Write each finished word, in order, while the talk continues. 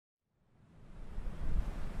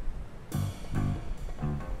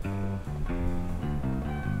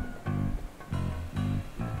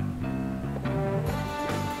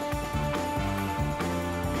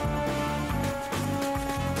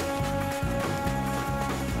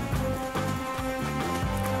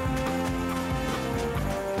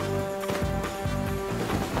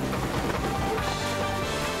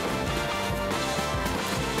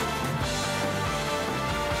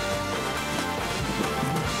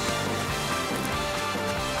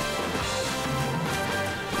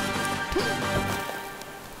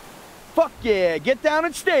yeah, get down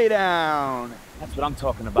and stay down. That's what I'm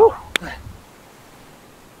talking about.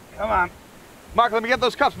 Come on. Mark, let me get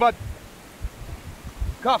those cuffs, bud.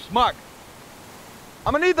 Cuffs, Mark.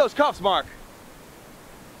 I'm gonna need those cuffs, Mark.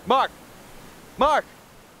 Mark. Mark.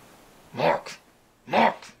 Mark.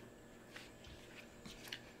 Mark.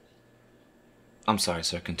 I'm sorry,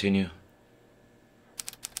 sir. Continue.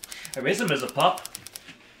 I raised him as a pup.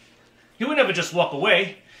 He would never just walk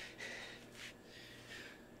away.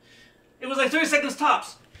 It was like 30 seconds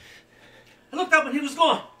tops. I looked up and he was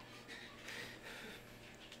gone.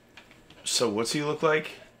 So what's he look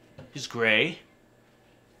like? He's gray,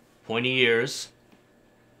 pointy ears,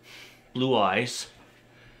 blue eyes.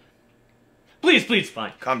 Please, please,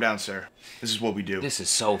 fine. Calm down, sir. This is what we do. This is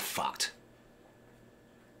so fucked.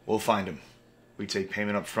 We'll find him. We take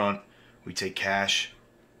payment up front. We take cash.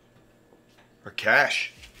 Or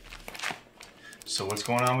cash. So what's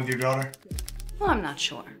going on with your daughter? Well, I'm not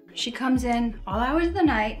sure. She comes in all hours of the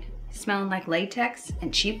night, smelling like latex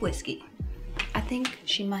and cheap whiskey. I think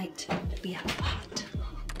she might be hot.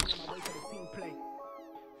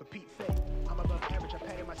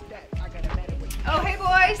 Oh, hey,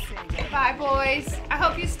 boys. Bye, boys. I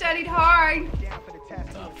hope you studied hard.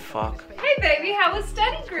 The fuck? Hey, baby, how was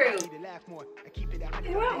study group?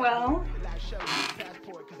 It went well.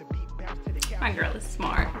 My girl is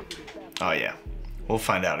smart. Oh, yeah. We'll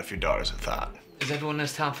find out if your daughter's a thought. Is everyone in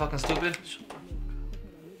this town fucking stupid?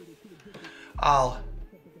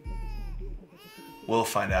 We'll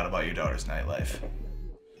find out about your daughter's nightlife.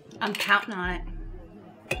 I'm counting on it.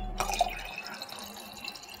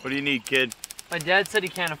 What do you need, kid? My dad said he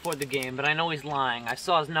can't afford the game, but I know he's lying. I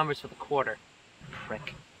saw his numbers for the quarter.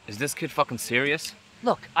 Prick. Is this kid fucking serious?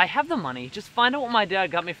 Look, I have the money. Just find out what my dad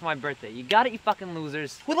got me for my birthday. You got it, you fucking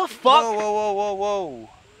losers. Who the fuck? Whoa, whoa, whoa, whoa, whoa.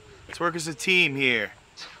 Let's work as a team here.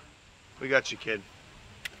 We got you, kid.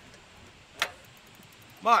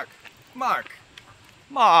 Mark. Mark.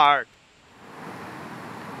 Mark.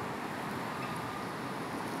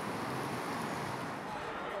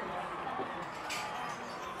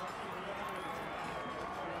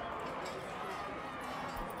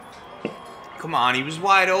 Come on, he was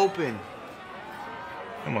wide open.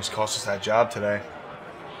 Almost cost us that job today.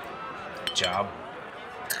 Job?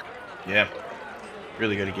 Yeah.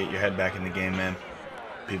 Really gotta get your head back in the game, man.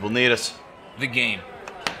 People need us. The game.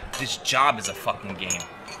 This job is a fucking game.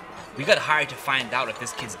 We got hired to find out if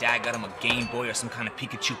this kid's dad got him a Game Boy or some kind of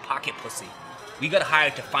Pikachu pocket pussy. We got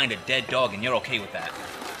hired to find a dead dog, and you're okay with that.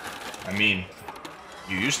 I mean,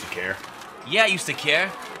 you used to care. Yeah, I used to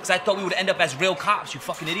care, because I thought we would end up as real cops, you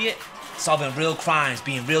fucking idiot. Solving real crimes,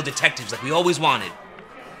 being real detectives like we always wanted.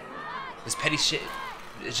 This petty shit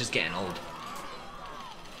is just getting old.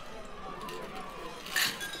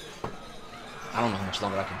 I don't know how much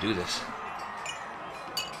longer I can do this.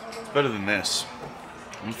 It's better than this.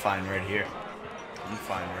 I'm fine right here. I'm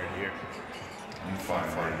fine right here. I'm fine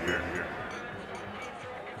right here.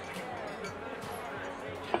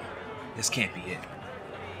 This can't be it.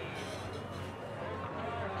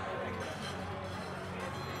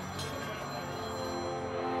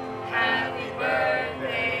 Happy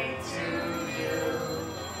birthday to you.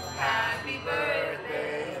 Happy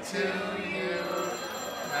birthday to you.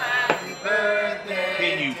 Happy birthday.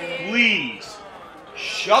 Can you please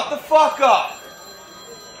shut the fuck up?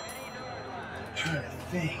 I'm trying to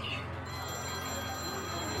think.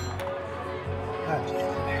 God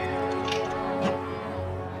damn it.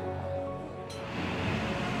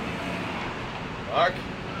 Mark?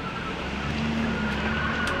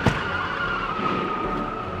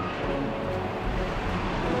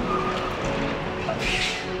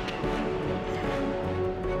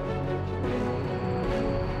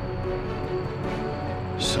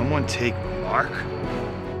 Someone take Mark?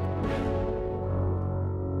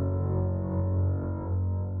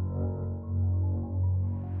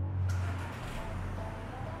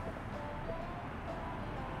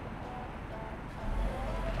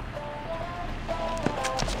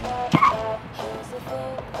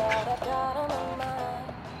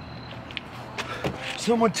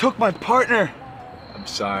 Someone took my partner. I'm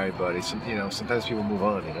sorry, buddy. Sometimes people move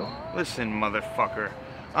on, you know? Listen, motherfucker.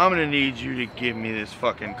 I'm gonna need you to give me this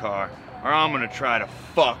fucking car, or I'm gonna try to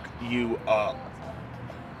fuck you up.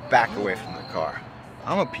 Back away from the car.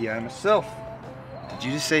 I'm a PI myself. Did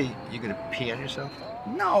you just say you're gonna pee on yourself?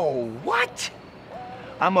 No, what?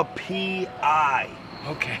 I'm a PI.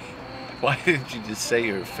 Okay. Why didn't you just say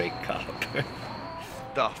you're a fake cop?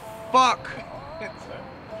 The fuck?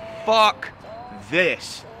 Fuck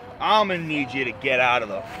this. I'm gonna need you to get out of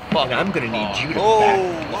the fucking I'm gonna need you to Oh,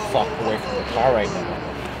 back the fuck away from the car right now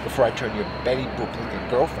before I turn your Betty Boop looking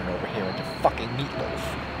girlfriend over here into fucking meatloaf.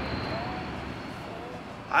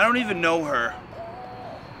 I don't even know her.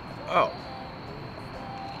 Oh.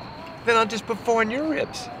 Then I'll just put 4 in your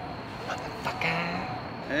ribs. Motherfucker.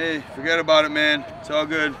 Hey, forget about it, man. It's all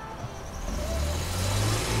good.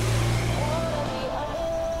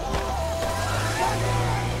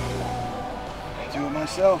 I'll do it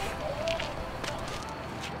myself.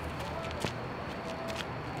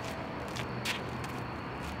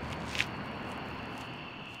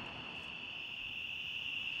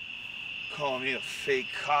 Calling me a fake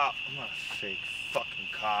cop. I'm not a fake fucking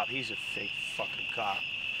cop. He's a fake fucking cop.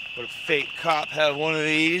 Would a fake cop have one of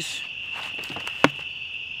these?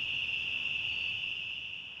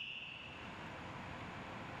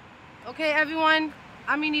 Okay, everyone.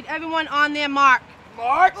 I'm gonna need everyone on their mark.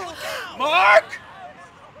 Mark? Mark?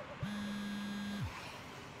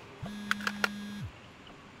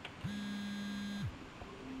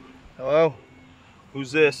 Hello?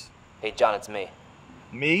 Who's this? Hey, John, it's me.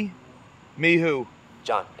 Me? Me who?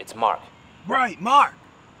 John, it's Mark. Right, Mark.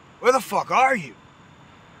 Where the fuck are you?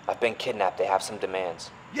 I've been kidnapped. They have some demands.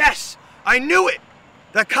 Yes! I knew it!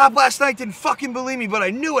 That cop last night didn't fucking believe me, but I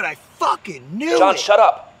knew it. I fucking knew John, it! shut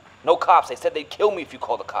up. No cops. They said they'd kill me if you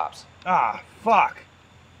call the cops. Ah, fuck.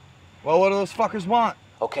 Well, what do those fuckers want?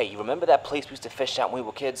 Okay, you remember that place we used to fish at when we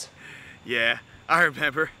were kids? Yeah, I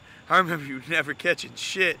remember. I remember you never catching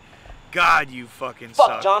shit. God, you fucking Fuck,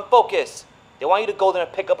 suck. John, focus. They want you to go there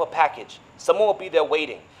and pick up a package. Someone will be there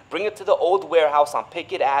waiting. Bring it to the old warehouse on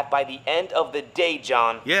Pickett Ave by the end of the day,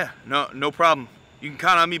 John. Yeah, no problem. You can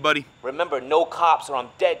count on me, buddy. Remember, no cops or I'm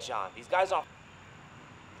dead, John. These guys aren't...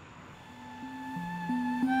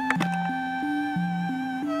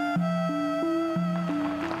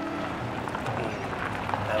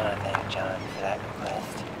 I want to thank John for that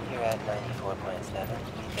request. You're at 94.7.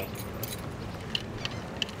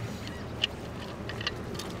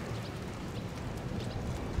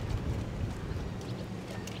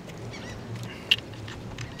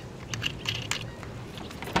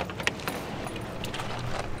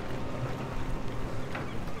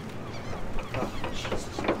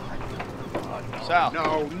 Sal.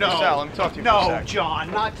 No. Hey, Sal, let me talk to you for a No, sec.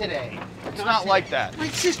 John, not today. It's not like that. My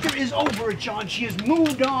sister is over it, John. She has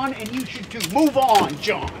moved on, and you should too. Move on,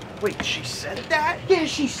 John. Wait, she said that? Yeah,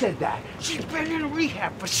 she said that. She's been in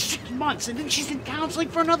rehab for 6 months, and then she's in counseling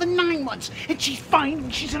for another 9 months, and she's fine,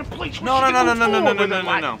 and she's in a place where she can move forward with her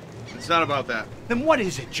life. No. It's not about that. Then what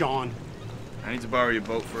is it, John? I need to borrow your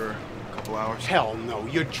boat for a couple hours. Hell no,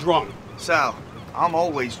 you're drunk. Sal, I'm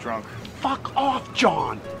always drunk. Fuck off,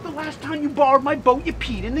 John. The last time you borrowed my boat, you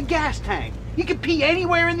peed in the gas tank. You can pee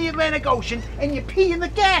anywhere in the Atlantic Ocean, and you pee in the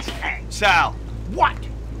gas tank. Sal! What?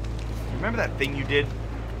 Remember that thing you did?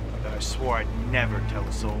 That I swore I'd never tell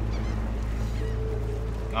a soul.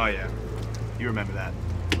 Oh yeah, you remember that.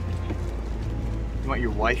 You want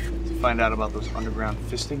your wife to find out about those underground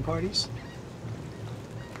fisting parties?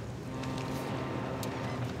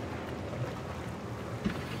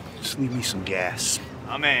 Just leave me some gas.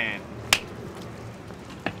 Oh man.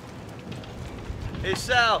 Hey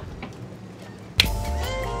Sal!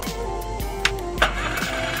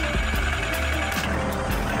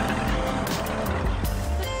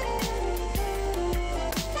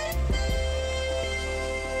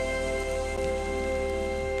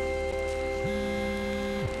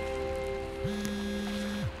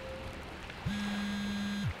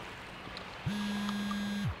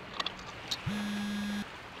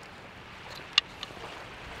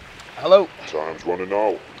 Hello? Time's running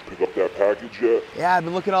out. Pick up that package yet? Yeah, I've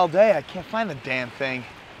been looking all day. I can't find the damn thing.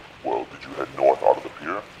 Well, did you head north out of the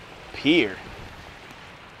pier? Pier?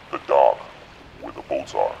 The dock, where the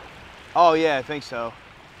boats are. Oh yeah, I think so.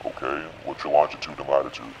 Okay, what's your longitude and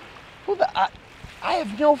latitude? Who the... I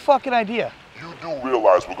have no fucking idea. You do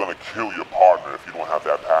realize we're gonna kill your partner if you don't have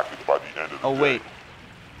that package by the end of the day. Oh wait,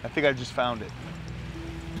 I think I just found it.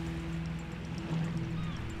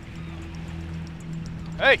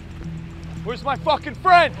 Hey, where's my fucking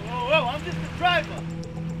friend? Whoa, I'm just the driver.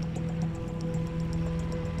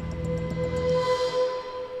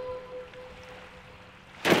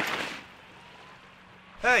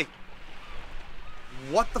 Hey,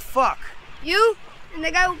 what the fuck? You and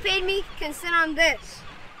the guy who paid me can sit on this.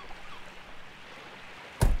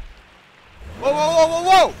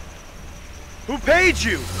 Whoa! Who paid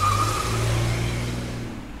you?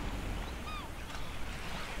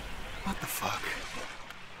 What the fuck?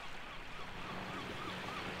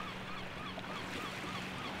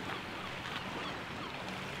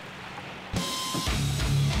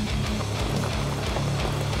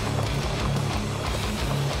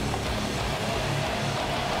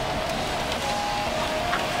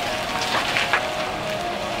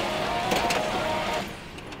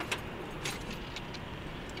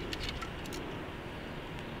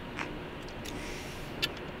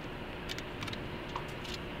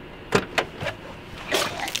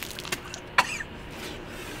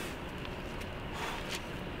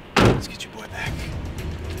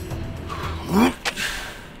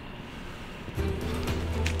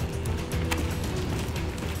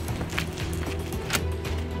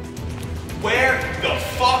 Where the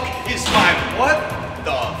fuck is my what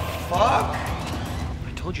the fuck?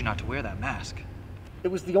 I told you not to wear that mask. It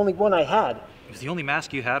was the only one I had. It was the only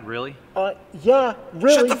mask you had, really? Yeah,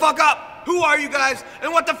 really. Shut the fuck up! Who are you guys?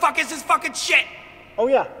 And what the fuck is this fucking shit? Oh,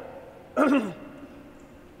 yeah.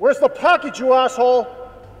 Where's the package, you asshole?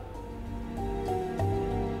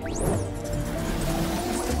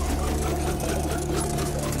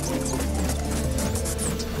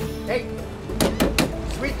 Hey,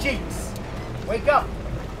 sweet cheeks, wake up.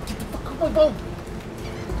 Get the fuck up my boat.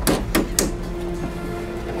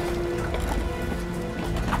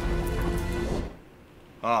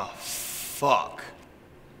 Oh, fuck.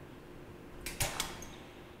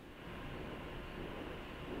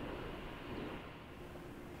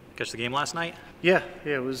 Catch the game last night? Yeah,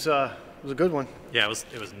 it was a good one. Yeah, it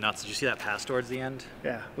was nuts. Did you see that pass towards the end?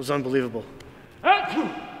 Yeah, it was unbelievable.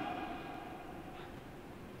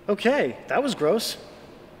 Okay, that was gross.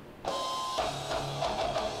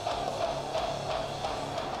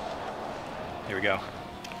 Here we go.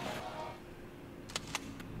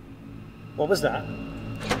 What was that?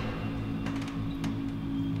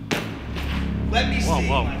 Let me see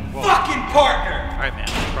whoa. my fucking partner! All right, man,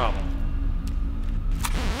 no problem.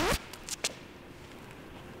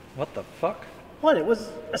 What the fuck? What? It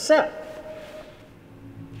was a set.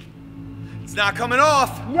 It's not coming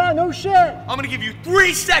off. Yeah, no shit. I'm gonna give you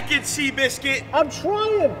 3 seconds, Seabiscuit. I'm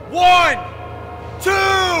trying. 1, 2.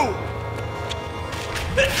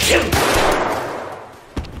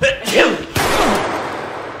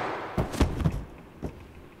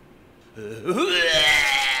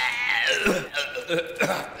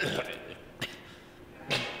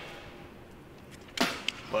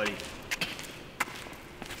 Buddy.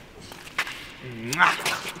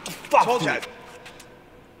 Fuck, Told dude.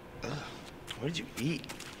 you. What did you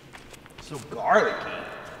eat? So garlicky.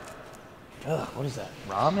 Ugh, what is that?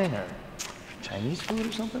 Ramen or Chinese food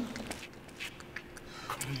or something?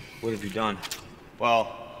 What have you done? Well,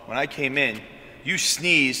 when I came in, you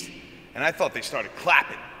sneezed, and I thought they started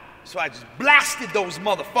clapping. So I just blasted those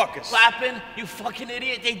motherfuckers. Clapping? You fucking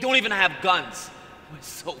idiot. They don't even have guns. We're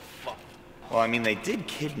so fucked. Well, I mean, they did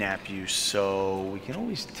kidnap you, so we can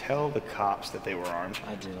always tell the cops that they were armed.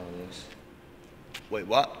 I did all this. Wait,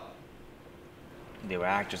 what? They were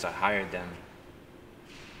actors. I hired them.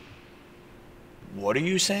 What are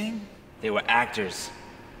you saying? They were actors.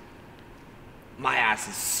 My ass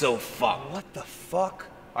is so fucked. What the fuck?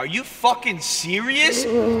 Are you fucking serious?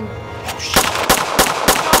 What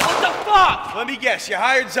the fuck? Let me guess, you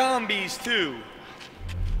hired zombies too.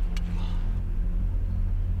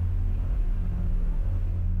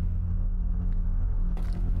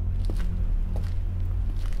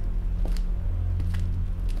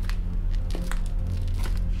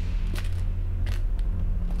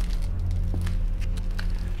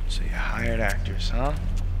 So you hired actors, huh?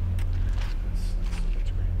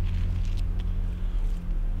 That's great.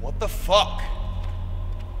 What the fuck?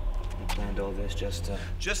 We planned all this just to...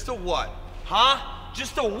 Just to what? Huh?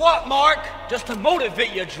 Just to what, Mark? Just to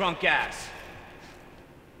motivate your drunk ass.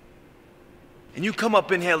 And you come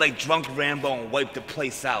up in here like drunk Rambo and wipe the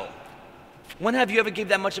place out. When have you ever gave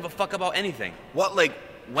that much of a fuck about anything? What, like,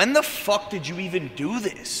 when the fuck did you even do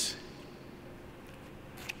this?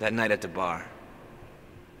 That night at the bar.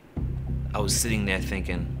 I was sitting there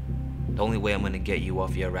thinking, the only way I'm gonna get you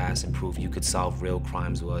off your ass and prove you could solve real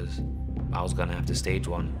crimes was I was gonna have to stage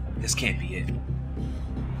one. This can't be it.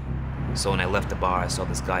 So when I left the bar, I saw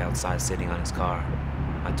this guy outside sitting on his car.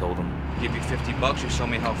 I told him, give you $50, you show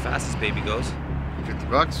me how fast this baby goes.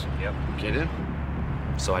 $50? Yep. Get in?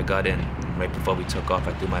 So I got in, and right before we took off,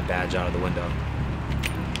 I threw my badge out of the window.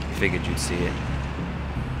 Figured you'd see it.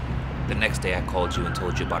 The next day I called you and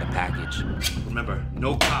told you about a package. Remember,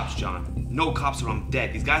 no cops, John. No cops or I'm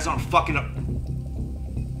dead. These guys aren't fucking up.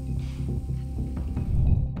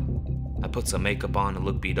 I put some makeup on and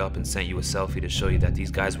looked beat up and sent you a selfie to show you that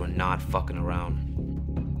these guys were not fucking around.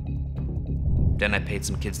 Then I paid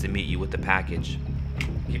some kids to meet you with the package.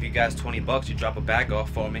 Give you guys $20, you drop a bag off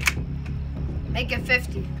for me. Make it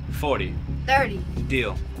 50. 40. 30.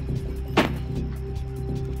 Deal.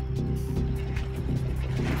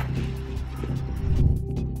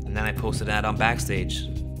 And then I posted an ad on Backstage,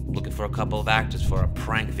 looking for a couple of actors for a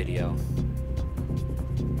prank video.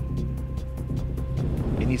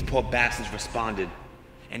 And these poor bastards responded.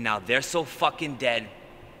 And now they're so fucking dead,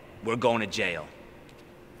 we're going to jail.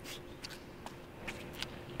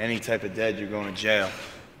 Any type of dead, you're going to jail.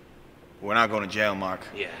 We're not going to jail, Mark.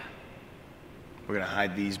 Yeah. We're gonna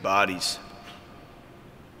hide these bodies.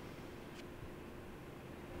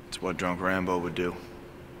 It's what drunk Rambo would do.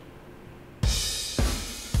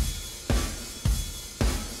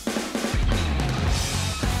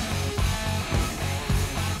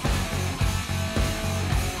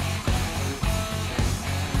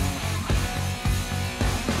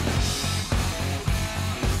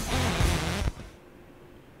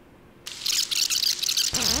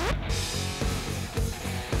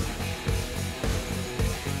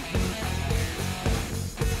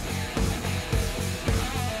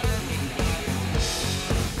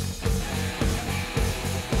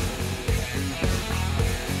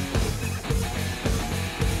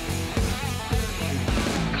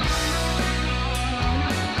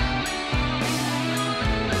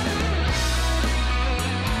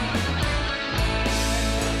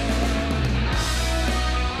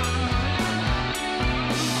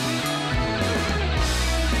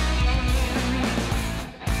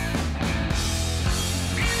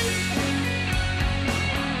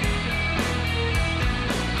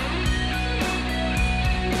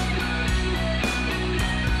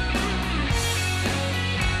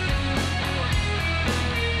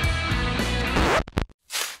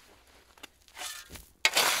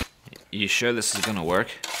 You sure this is gonna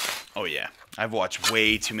work? Oh yeah, I've watched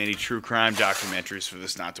way too many true crime documentaries for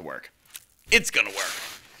this not to work. It's gonna work.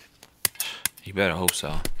 You better hope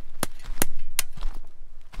so.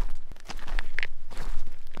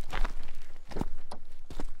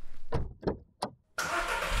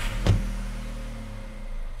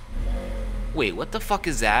 Wait, what the fuck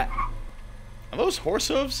is that? Are those horse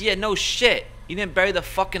hooves? Yeah, no shit. You didn't bury the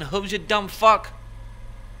fucking hooves, you dumb fuck.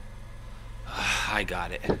 I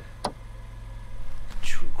got it.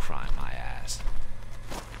 True crime, my ass.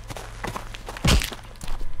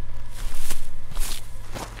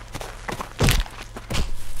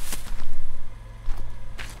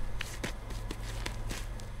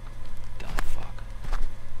 Dumb fuck.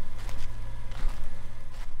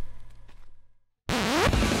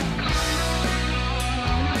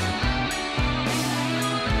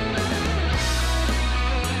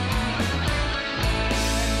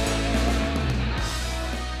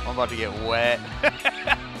 I'm about to get wet.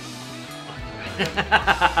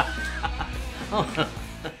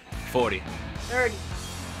 40. 30.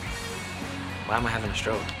 Why am I having a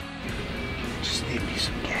stroke? Just need me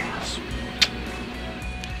some gas.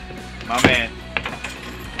 My man.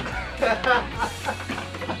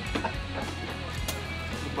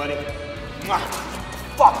 Buddy. Mwah.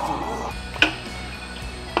 Fuck you.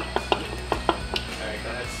 Alright, go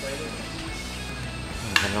ahead, Slater.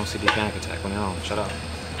 I don't see the panic attack. When home. Shut up.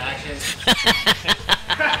 Action.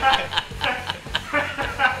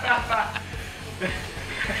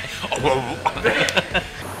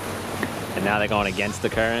 And now they're going against the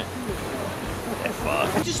current? They're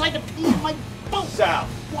fucked. I just like to pee in my boat. Sal.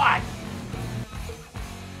 What?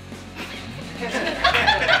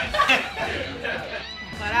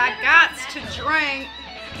 But I got to drink.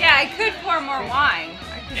 Yeah, I could pour more wine.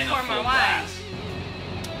 I could In a pour more full wine. glass.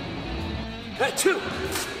 That too.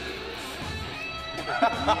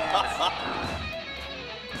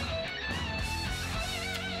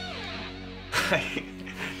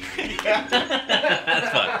 That's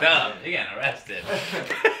fucked up. You're getting arrested.